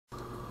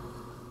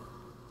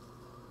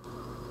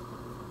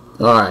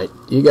Alright,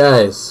 you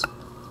guys,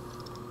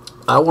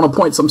 I want to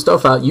point some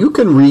stuff out. You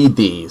can read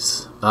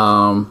these.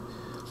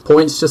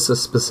 Points just a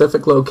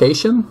specific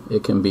location.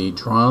 It can be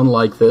drawn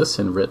like this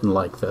and written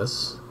like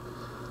this.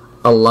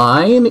 A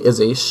line is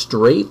a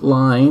straight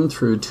line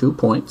through 2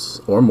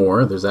 points or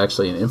more. There's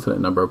actually an infinite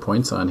number of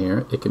points on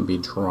here. It can be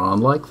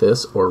drawn like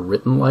this or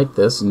written like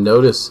this.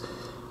 Notice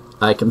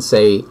I can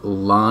say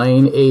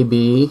line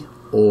AB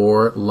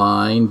or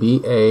line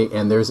BA,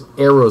 and there's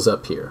arrows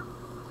up here.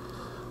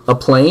 A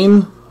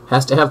plane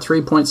has to have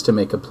 3 points to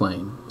make a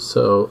plane.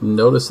 So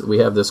notice that we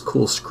have this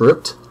cool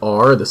script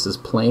R. This is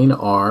plane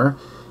R.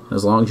 And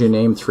as long as you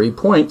name 3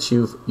 points,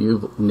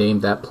 you've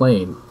named that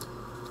plane.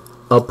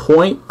 A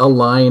point, a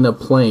line, a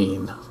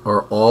plane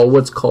are all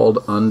what's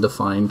called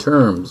undefined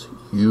terms.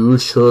 You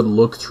should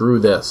look through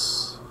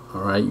this.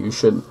 All right, you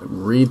should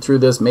read through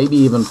this, maybe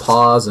even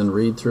pause and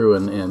read through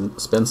and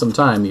spend some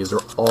time. These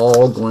are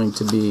all going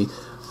to be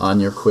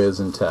on your quiz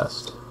and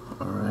test.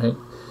 All right.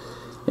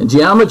 In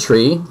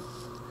geometry,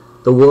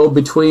 the world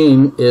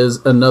between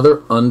is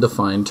another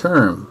undefined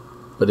term,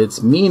 but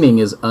its meaning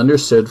is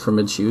understood from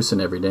its use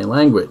in everyday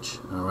language.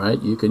 All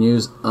right, you can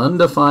use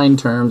undefined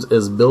terms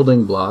as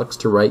building blocks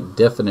to write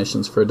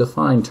definitions for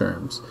defined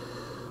terms.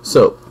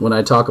 So when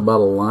I talk about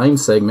a line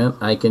segment,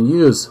 I can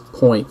use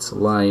points,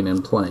 line,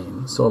 and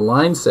plane. So a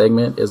line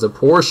segment is a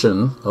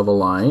portion of a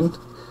line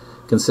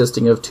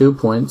consisting of 2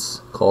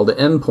 points called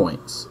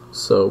endpoints.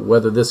 So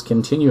whether this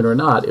continued or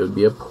not, it would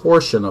be a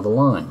portion of a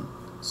line.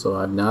 So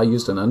I've now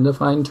used an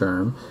undefined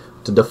term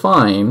to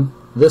define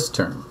this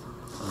term.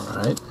 All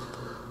right.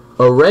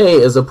 Array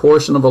is a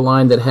portion of a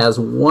line that has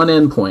one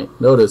endpoint.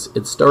 Notice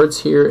it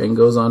starts here and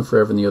goes on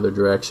forever in the other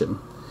direction.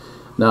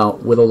 Now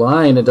with a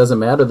line, it doesn't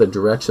matter the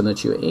direction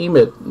that you name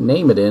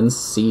it in,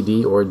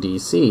 CD or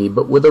DC,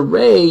 but with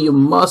array you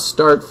must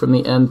start from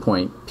the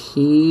endpoint.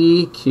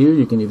 PQ,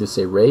 you can either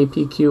say ray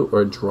PQ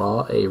or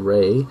draw a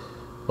ray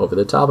over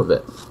the top of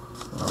it.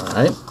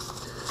 Alright.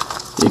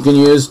 You can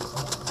use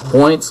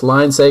points,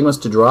 line segments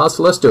to draw,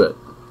 so let's do it.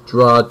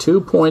 Draw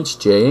 2 points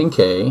J and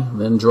K,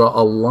 then draw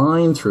a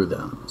line through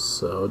them.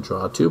 So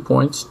draw 2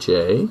 points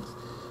J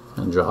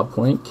and draw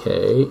point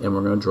K, and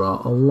we're going to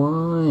draw a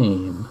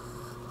line.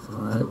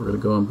 Alright, we're going to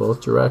go in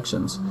both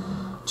directions.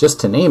 Just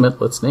to name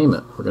it, let's name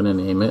it. We're going to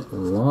name it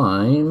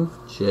line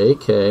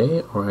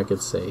JK, or I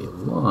could say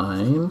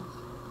line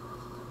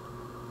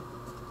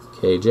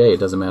KJ. It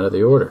doesn't matter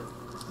the order.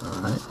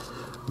 Alright.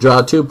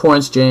 Draw 2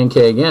 points J and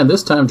K again.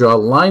 This time draw a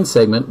line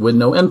segment with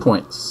no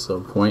endpoints. So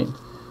point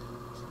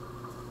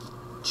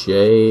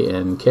J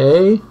and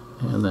K,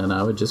 and then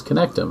I would just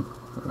connect them.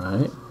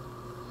 Alright.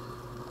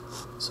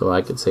 So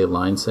I could say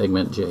line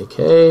segment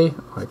JK,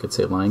 or I could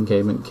say line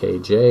segment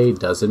KJ.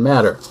 Doesn't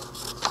matter.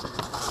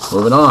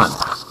 Moving on.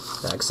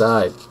 Back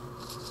side.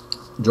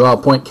 Draw a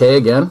point K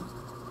again.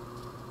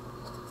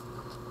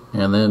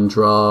 And then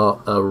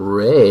draw a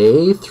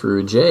ray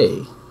through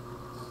J.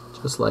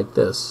 Just like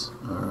this.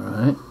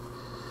 Alright.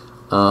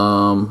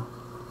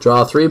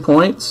 Draw 3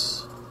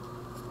 points.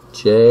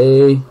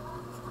 J,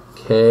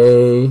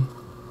 K,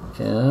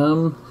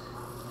 M.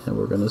 And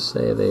we're going to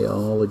say they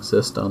all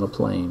exist on a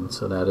plane.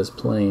 So that is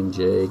plane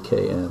J,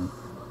 K, M.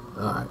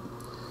 Alright.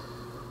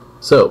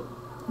 So,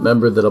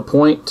 remember that a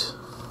point,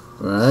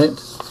 right?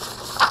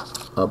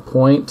 A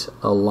point,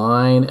 a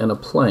line, and a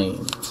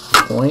plane.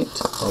 A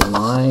point, a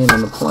line,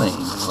 and a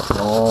plane are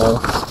all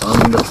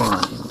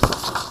undefined.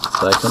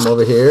 So I come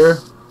over here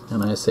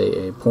and I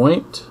say a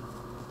point,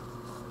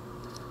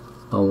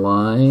 a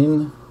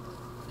line,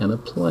 and a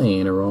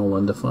plane are all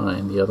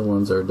undefined. The other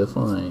ones are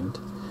defined.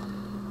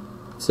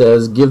 It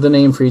says give the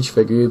name for each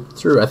figure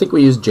through. I think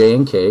we used J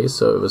and K,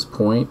 so it was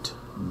point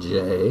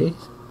J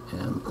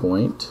and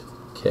point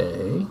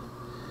K.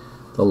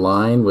 The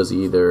line was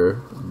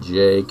either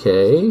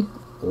JK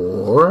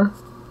or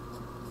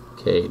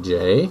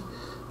KJ.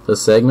 The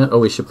segment, oh,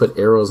 we should put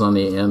arrows on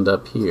the end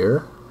up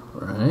here,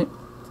 right?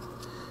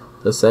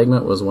 The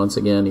segment was once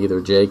again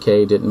either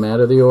JK, didn't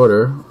matter the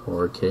order,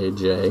 or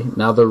KJ.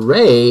 Now the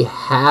ray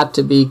had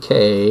to be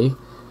K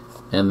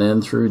and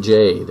then through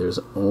J. There's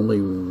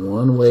only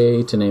one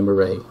way to name a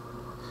ray.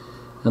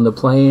 And the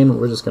plane,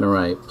 we're just going to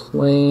write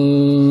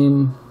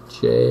plane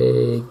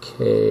JKH.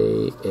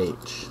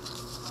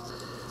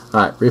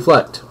 Alright,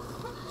 reflect.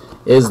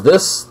 Is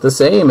this the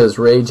same as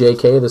ray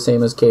JK, the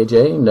same as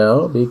KJ?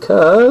 No,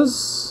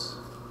 because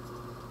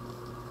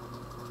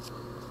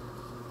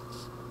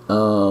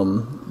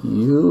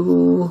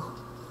you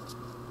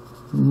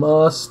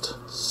must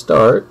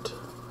start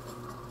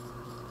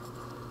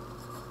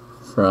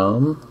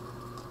from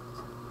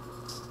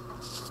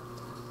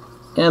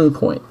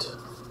endpoint.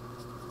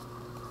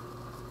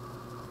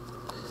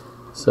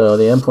 So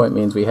the endpoint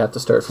means we have to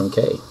start from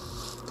K.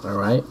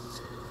 Alright?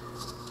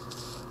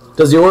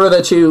 Does the order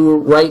that you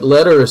write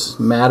letters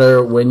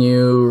matter when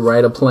you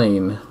write a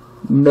plane?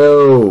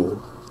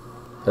 No.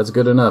 That's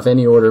good enough.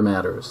 Any order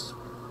matters.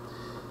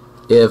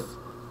 If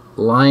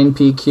line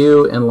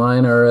PQ and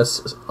line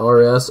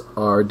RS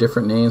are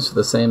different names for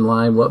the same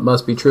line, what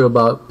must be true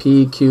about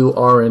PQ,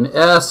 R, and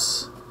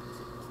S?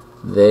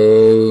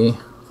 They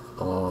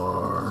are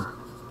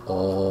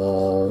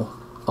all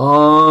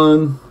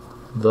on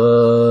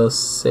the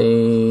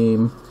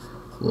same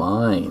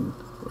line,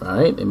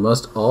 right? They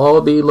must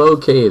all be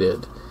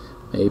located.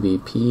 Maybe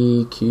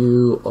P,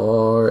 Q,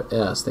 R,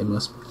 S. They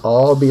must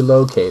all be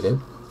located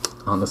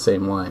on the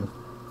same line.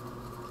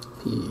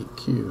 P,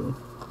 Q,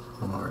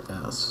 R,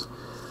 S.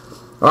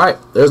 All right,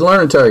 there's a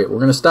learning target. We're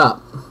going to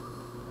stop.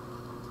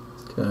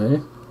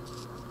 Okay.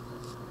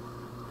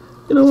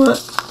 You know what?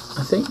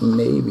 I think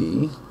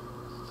maybe,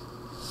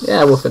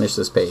 yeah, we'll finish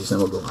this page, then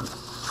we'll go on.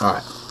 All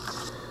right.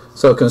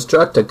 So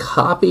construct a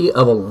copy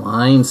of a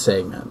line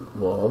segment.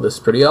 Well, this is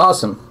pretty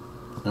awesome.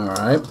 All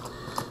right.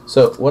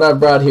 So what I've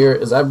brought here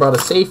is I've brought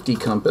a safety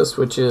compass,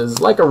 which is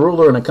like a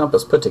ruler and a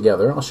compass put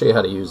together. I'll show you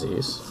how to use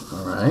these.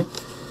 All right.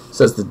 It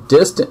says the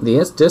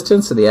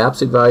distance of the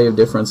absolute value of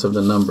difference of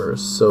the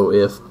numbers. So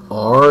if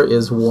R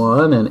is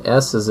 1 and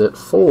S is at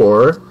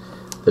 4,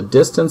 the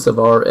distance of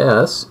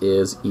RS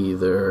is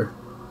either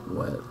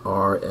what?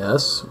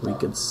 RS, we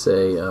could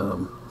say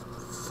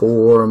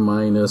 4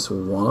 minus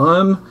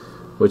 1,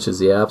 which is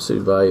the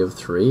absolute value of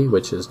 3,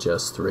 which is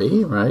just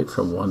 3, right?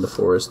 From 1 to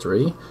 4 is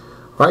 3.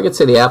 Or I could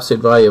say the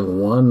absolute value of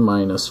 1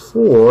 minus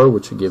 4,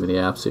 which would give me the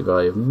absolute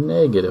value of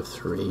negative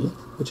 3,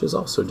 which is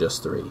also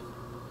just 3.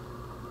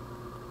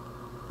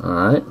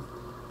 Alright.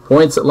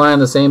 Points that lie on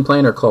the same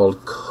plane are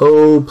called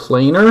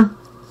coplanar.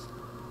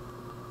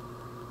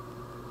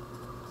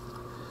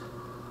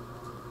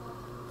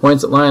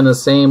 Points that lie on the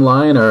same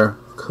line are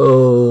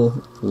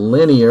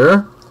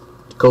collinear.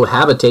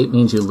 Cohabitate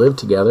means you live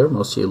together.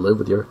 Most of you live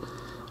with your,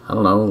 I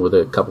don't know, with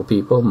a couple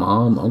people,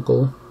 mom,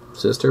 uncle,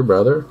 sister,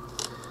 brother.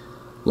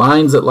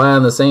 Lines that lie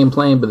on the same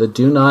plane but that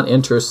do not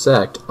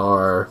intersect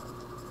are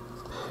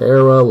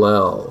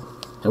parallel.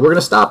 And we're going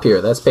to stop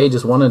here. That's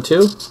pages 1 and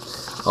 2.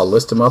 I'll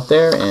list them up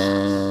there,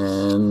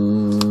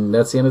 and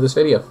that's the end of this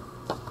video.